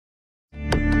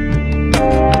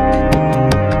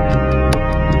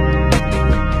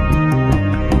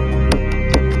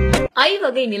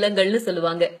வகை நிலங்கள்னு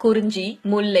சொல்லுவாங்க. குறிஞ்சி,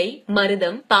 முல்லை,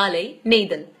 மருதம், பாலை,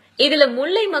 நெய்தல். இதுல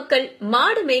முல்லை மக்கள்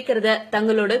மாடு மேய்க்கிறத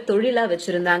தங்களோட தொழிலா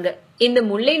வச்சிருந்தாங்க. இந்த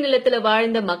முல்லை நிலத்துல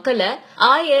வாழ்ந்த மக்களை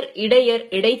ஆயர், இடையர்,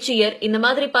 இடைச்சியர் இந்த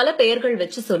மாதிரி பல பெயர்கள்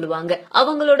வச்சு சொல்லுவாங்க.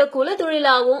 அவங்களோட குல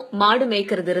தொழிலாவும் மாடு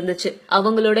மேய்க்கிறது இருந்துச்சு.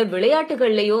 அவங்களோட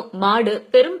விளையாட்டுகள்லயும் மாடு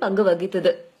பெரும் பங்கு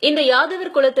வகித்தது. இந்த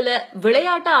யாதவர் குலத்துல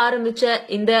விளையாட்ட ஆரம்பிச்ச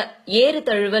இந்த ஏறு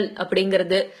தழுவல்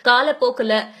அப்படிங்கறது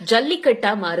காலப்போக்குல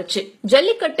ஜல்லிக்கட்டா மாறுச்சு.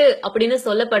 ஜல்லிக்கட்டு அப்படின்னு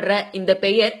சொல்லப்படுற இந்த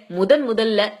பெயர்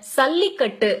முதல்ல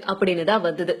சல்லிக்கட்டு அப்படின்னு தான்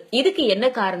வந்தது. இதுக்கு என்ன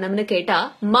காரணம்னு கேட்டா,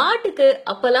 மாட்டுக்கு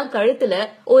அப்பெல்லாம் கழுத்துல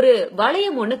ஒரு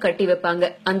வளையம் ஒண்ணு கட்டி வைப்பாங்க.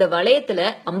 அந்த வளையத்துல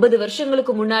 50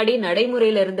 வருஷங்களுக்கு முன்னாடி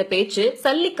நடைமுறையில இருந்த பேச்சு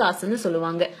சல்லிக்காசுன்னு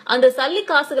சொல்லுவாங்க. அந்த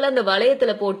சல்லிக்காசுகளை அந்த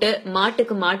வளையத்துல போட்டு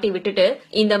மாட்டுக்கு மாட்டி விட்டுட்டு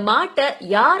இந்த மாட்டை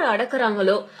யார்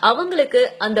அடக்குறாங்களோ அவங்களுக்கு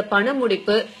அந்த பண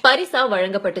முடிப்பு பரிசா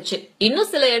வழங்கப்பட்டுச்சு. இன்னும்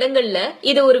சில இடங்கள்ல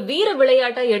இது ஒரு வீர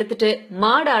விளையாட்டா எடுத்துட்டு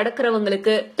மாடு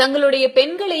அடக்குறவங்களுக்கு தங்களுடைய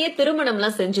பெண்களையே திருமணம்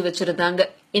எல்லாம் செஞ்சு வச்சிருந்தாங்க.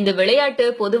 இந்த விளையாட்டு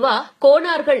பொதுவா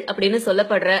கோணார்கள் அப்படின்னு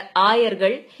சொல்லப்படுற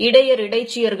ஆயர்கள், இடையர்,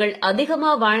 இடைச்சியர்கள்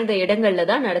அதிகமா வாழ்ந்த இடங்கள்ல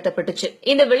தான் நடத்தப்பட்டுச்சு.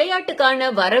 இந்த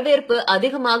விளையாட்டுக்கான வரவேற்பு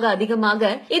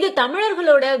அதிகமாக இது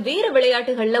தமிழர்களோட வீர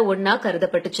விளையாட்டுகள்ல ஒன்னா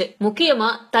கருதப்பட்டுச்சு.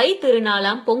 முக்கியமா தை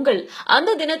திருநாளாம் பொங்கல்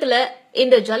அந்த தினத்துல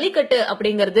இந்த ஜல்லிக்கட்டு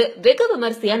அப்படிங்கறது வெகு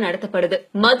விமர்சையா நடத்தப்படுது.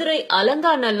 மதுரை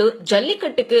அலங்காநல்லூர்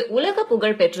ஜல்லிக்கட்டுக்கு உலக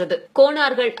புகழ் பெற்றது.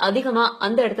 கோணார்கள் அதிகமா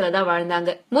அந்த இடத்துலதான் வாழ்ந்தாங்க.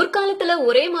 முற்காலத்துல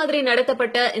ஒரே மாதிரி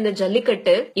நடத்தப்பட்ட இந்த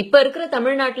ஜல்லிக்கட்டு இப்ப இருக்கிற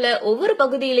தமிழ்நாட்டுல ஒவ்வொரு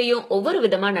பகுதியிலையும் ஒவ்வொரு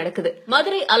விதமா நடக்குது.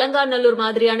 மதுரை அலங்காநல்லூர்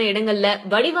மாதிரியான இடங்கள்ல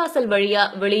வடிவாசல் வழியா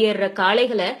வெளியேற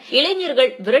காளைகளை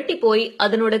இளைஞர்கள் விரட்டி போய்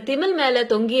அதனோட திமில் மேல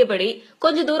தொங்கியபடி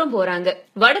கொஞ்ச தூரம் போறாங்க.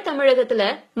 வட தமிழகத்துல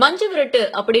மஞ்சு விரட்டு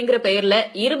அப்படிங்கிற பெயர்ல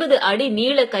 20 அடி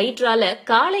நீள கயிற்றால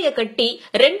காளைய கட்டி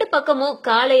 2 பக்கமும்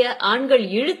காளைய ஆண்கள்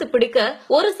இழுத்து பிடிக்க,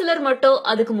 ஒரு சிலர் மட்டும்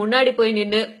அதுக்கு முன்னாடி போய்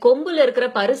நின்னு கொம்புல இருக்கிற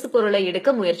பரிசு பொருளை எடுக்க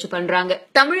முயற்சி பண்றாங்க.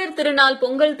 தமிழர் திருநாள்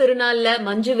பொங்கல் திருநாள்ல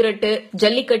மஞ்சு விரட்டு,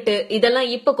 ஜல்லிக்கட்டு இதெல்லாம்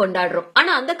இப்ப கொண்டாடுறோம்.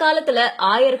 ஆனா அந்த காலத்துல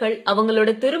ஆயர்கள் அவங்களோட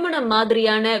திருமணம்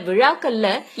மாதிரியான விழாக்கள்ல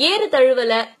ஏறு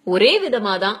தழுவல ஒரே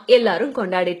விதமாதான் எல்லாரும்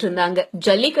கொண்டாடிட்டு இருந்தாங்க.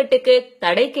 ஜல்லிக்கட்டுக்கு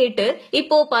தடை கேட்டு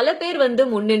இப்போ பல பேர் வந்து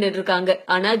முன்னின்று இருக்காங்க.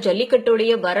 ஆனா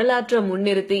ஜல்லிக்கட்டுடைய வரலாற்றை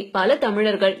முன்னிறுத்தி பல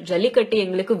தமிழர்கள் ஜல்லிக்கட்டு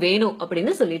எங்களுக்கு வேணும்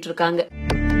அப்படின்னு சொல்லிட்டு இருக்காங்க.